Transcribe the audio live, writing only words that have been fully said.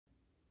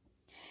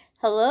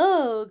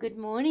Hello, good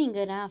morning,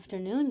 good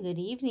afternoon, good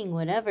evening,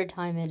 whatever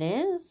time it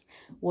is,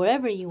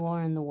 wherever you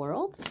are in the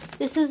world.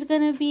 This is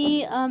going to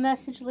be a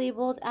message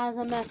labeled as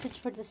a message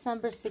for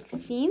December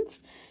 16th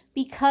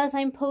because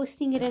I'm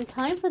posting it in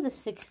time for the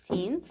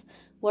 16th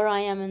where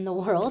I am in the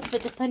world.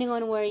 But depending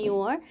on where you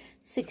are,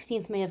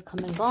 16th may have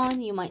come and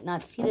gone. You might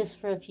not see this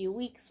for a few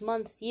weeks,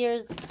 months,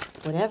 years,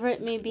 whatever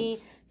it may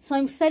be. So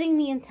I'm setting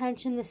the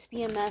intention this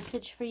be a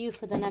message for you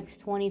for the next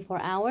 24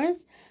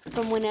 hours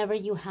from whenever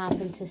you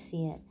happen to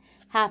see it.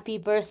 Happy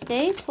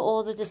birthday to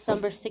all the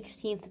December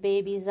 16th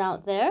babies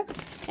out there.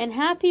 And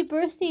happy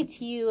birthday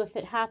to you if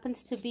it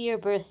happens to be your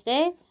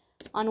birthday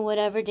on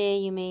whatever day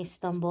you may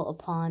stumble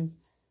upon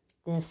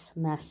this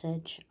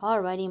message.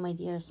 Alrighty, my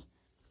dears.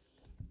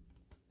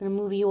 I'm going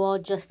to move you all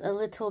just a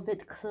little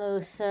bit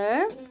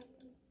closer.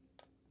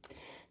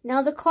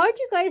 Now, the card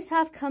you guys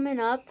have coming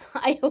up,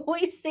 I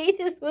always say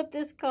this with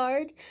this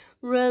card,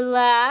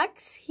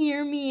 relax,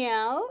 hear me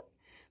out.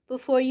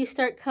 Before you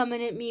start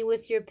coming at me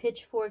with your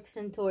pitchforks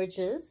and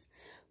torches,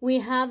 we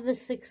have the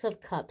Six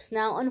of Cups.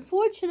 Now,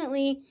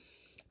 unfortunately,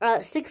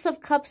 Six of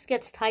Cups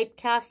gets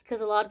typecast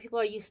because a lot of people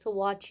are used to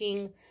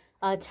watching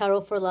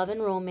Tarot for Love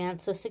and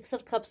Romance. So Six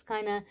of Cups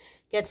kind of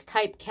gets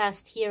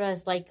typecast here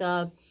as like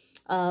a,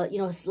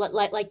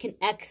 like an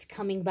ex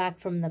coming back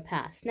from the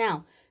past.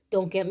 Now,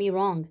 don't get me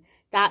wrong.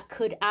 That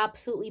could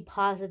absolutely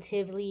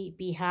positively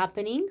be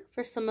happening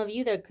for some of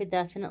you. There could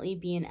definitely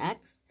be an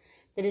ex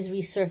that is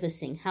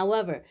resurfacing.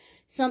 However,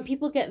 some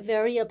people get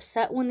very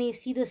upset when they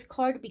see this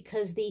card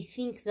because they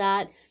think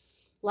that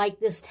like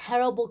this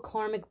terrible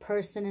karmic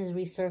person is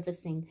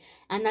resurfacing,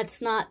 and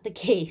that's not the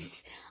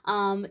case.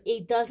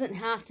 It doesn't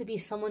have to be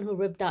someone who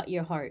ripped out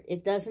your heart.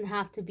 It doesn't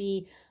have to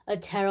be a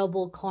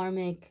terrible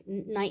karmic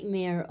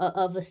nightmare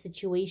of a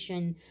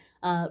situation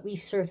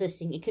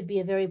resurfacing. It could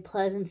be a very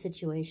pleasant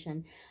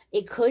situation.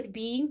 It could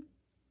be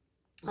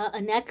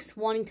an ex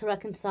wanting to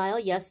reconcile.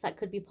 Yes, that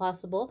could be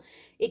possible.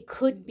 It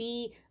could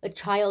be a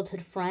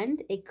childhood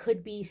friend. It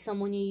could be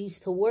someone you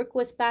used to work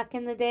with back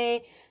in the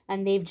day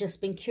and they've just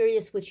been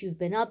curious what you've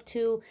been up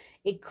to.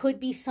 It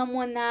could be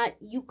someone that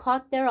you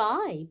caught their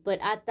eye, but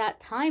at that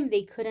time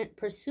they couldn't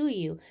pursue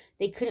you.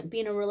 They couldn't be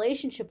in a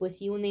relationship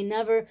with you and they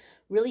never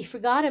really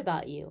forgot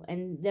about you.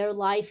 And their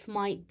life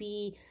might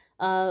be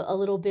a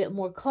little bit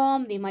more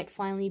calm. They might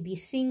finally be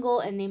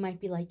single and they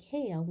might be like,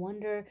 hey, I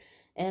wonder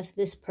if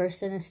this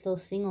person is still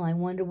single. I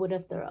wonder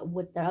what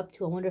they're up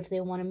to. I wonder if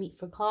they want to meet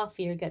for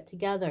coffee or get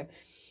together.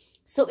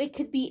 So it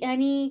could be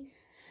any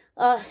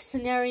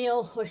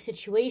scenario or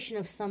situation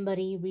of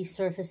somebody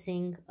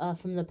resurfacing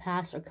from the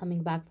past or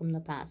coming back from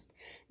the past.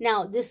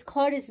 Now, this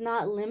card is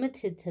not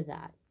limited to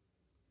that.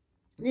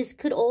 This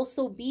could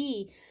also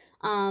be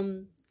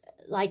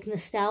like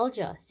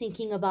nostalgia,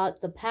 thinking about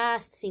the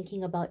past,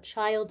 thinking about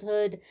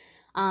childhood.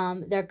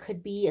 There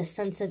could be a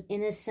sense of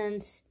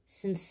innocence,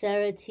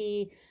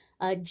 sincerity,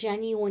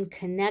 genuine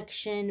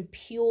connection,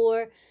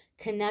 pure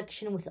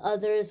connection with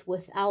others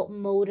without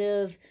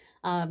motive,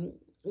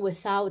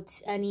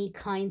 without any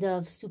kind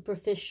of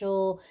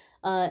superficial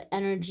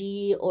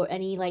energy or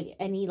any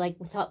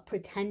without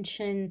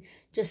pretension,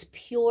 just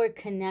pure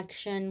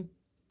connection.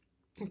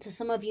 And so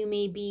some of you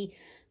may be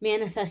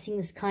manifesting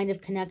this kind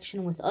of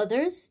connection with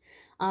others,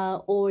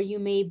 or you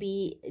may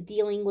be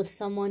dealing with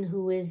someone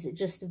who is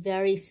just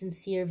very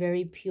sincere,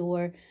 very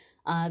pure,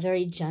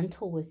 very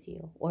gentle with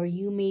you, or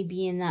you may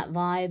be in that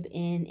vibe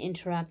in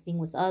interacting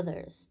with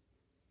others.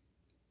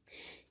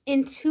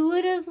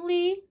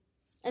 Intuitively,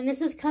 and this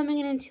is coming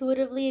in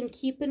intuitively, and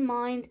keep in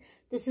mind,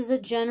 this is a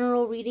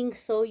general reading,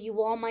 so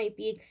you all might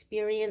be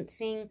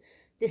experiencing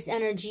this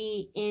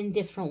energy in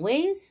different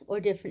ways or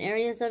different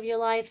areas of your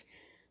life.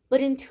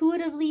 But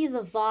intuitively,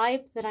 the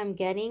vibe that I'm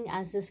getting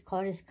as this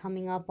card is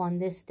coming up on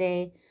this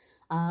day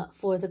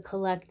for the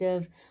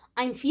collective,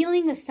 I'm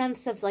feeling a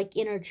sense of like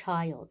inner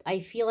child. I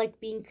feel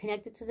like being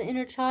connected to the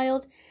inner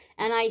child,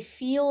 and I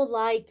feel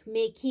like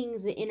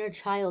making the inner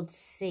child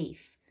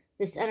safe.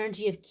 This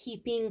energy of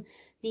keeping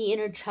the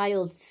inner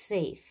child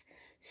safe.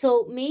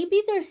 So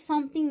maybe there's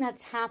something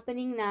that's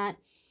happening that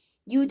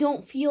you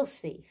don't feel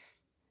safe.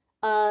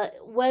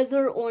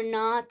 Whether or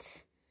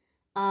not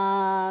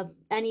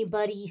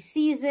anybody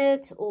sees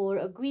it or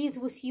agrees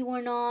with you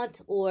or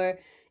not, or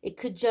it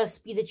could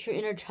just be that your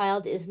inner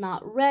child is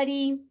not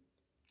ready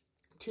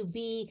to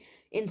be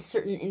in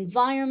certain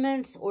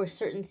environments or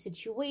certain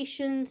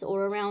situations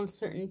or around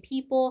certain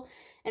people.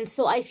 And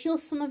so I feel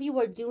some of you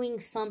are doing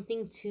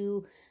something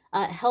to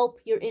help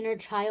your inner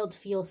child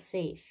feel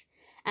safe.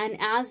 And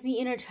as the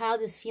inner child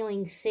is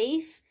feeling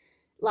safe,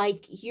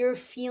 like you're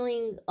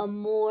feeling a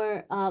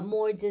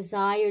more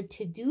desire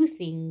to do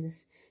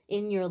things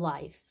in your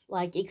life,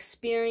 like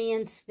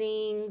experience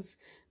things,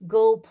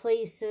 go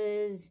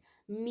places,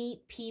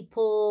 meet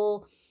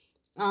people,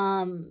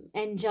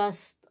 and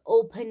just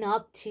open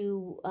up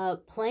to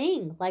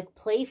playing, like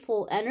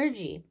playful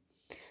energy.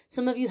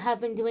 Some of you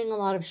have been doing a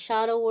lot of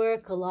shadow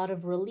work, a lot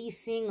of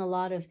releasing, a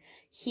lot of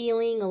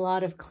healing, a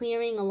lot of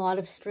clearing, a lot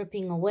of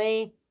stripping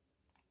away.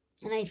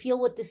 And I feel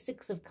with the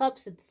Six of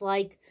Cups, it's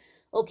like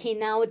okay,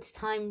 now it's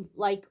time,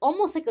 like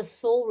almost like a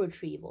soul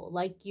retrieval.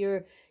 Like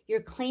you're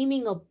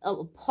claiming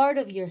a part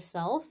of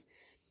yourself,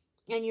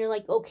 and you're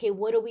like, okay,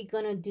 what are we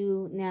gonna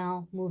do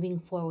now moving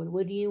forward?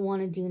 What do you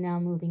want to do now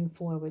moving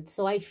forward?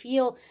 So I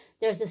feel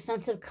there's a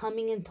sense of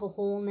coming into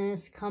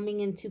wholeness, coming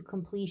into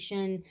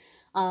completion,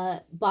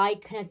 by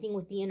connecting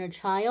with the inner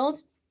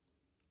child,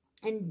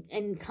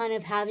 and kind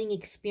of having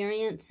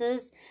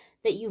experiences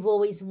that you've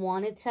always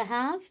wanted to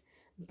have,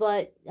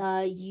 but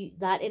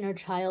that inner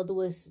child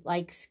was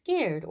like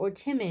scared or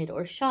timid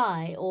or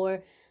shy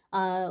or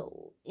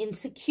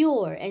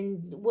insecure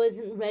and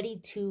wasn't ready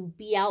to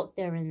be out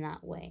there in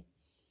that way.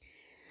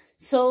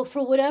 So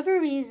for whatever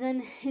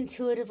reason,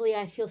 intuitively,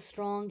 I feel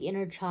strong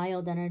inner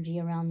child energy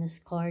around this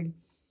card.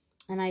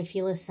 And I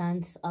feel a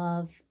sense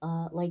of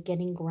like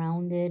getting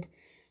grounded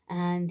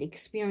and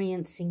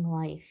experiencing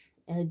life,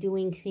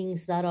 doing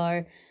things that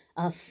are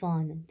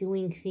fun,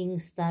 doing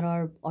things that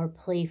are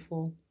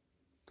playful.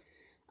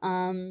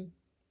 And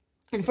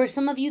for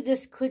some of you,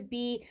 this could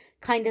be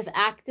kind of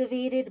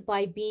activated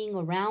by being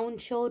around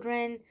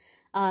children.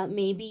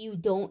 Maybe you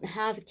don't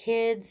have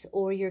kids,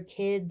 or your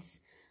kids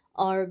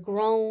are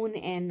grown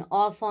and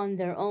off on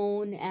their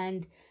own,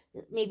 and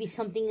maybe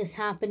something is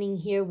happening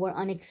here where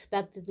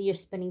unexpectedly you're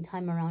spending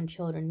time around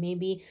children.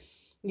 Maybe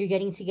you're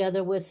getting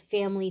together with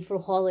family for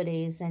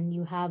holidays and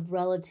you have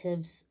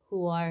relatives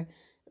who are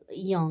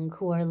young,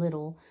 who are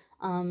little,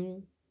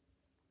 or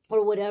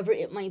whatever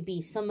it might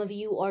be. Some of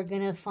you are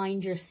going to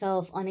find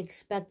yourself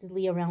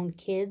unexpectedly around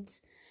kids,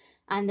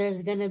 and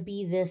there's going to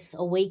be this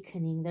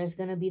awakening. There's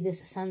going to be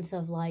this sense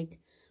of like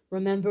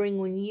remembering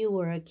when you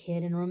were a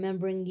kid and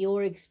remembering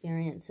your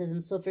experiences.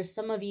 And so for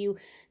some of you,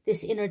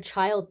 this inner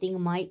child thing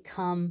might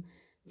come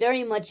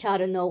very much out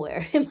of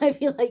nowhere. It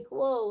might be like,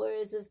 whoa, where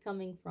is this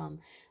coming from?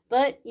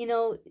 But, you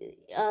know,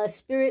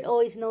 Spirit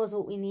always knows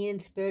what we need,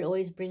 and Spirit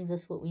always brings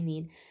us what we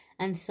need.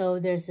 And so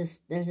there's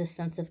a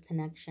sense of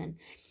connection.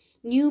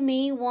 You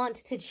may want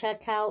to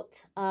check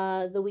out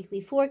the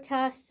weekly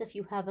forecasts if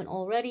you haven't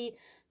already.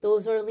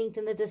 Those are linked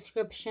in the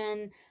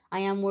description. I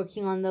am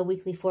working on the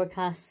weekly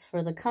forecasts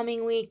for the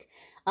coming week.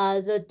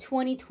 The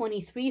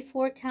 2023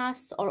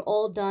 forecasts are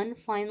all done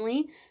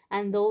finally,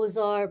 and those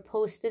are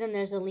posted, and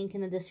there's a link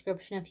in the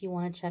description if you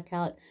want to check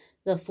out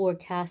the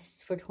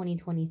forecasts for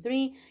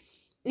 2023.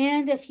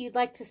 And if you'd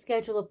like to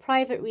schedule a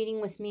private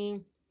reading with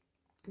me,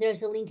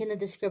 there's a link in the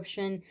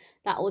description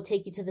that will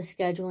take you to the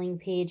scheduling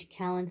page,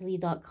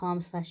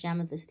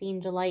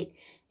 calendly.com/amethystangelite,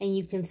 and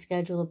you can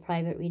schedule a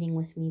private reading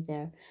with me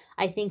there.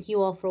 I thank you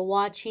all for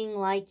watching,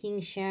 liking,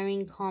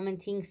 sharing,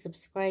 commenting,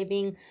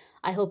 subscribing.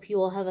 I hope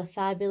you all have a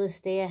fabulous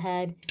day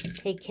ahead.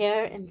 Take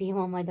care and be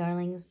well, my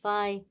darlings.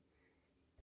 Bye.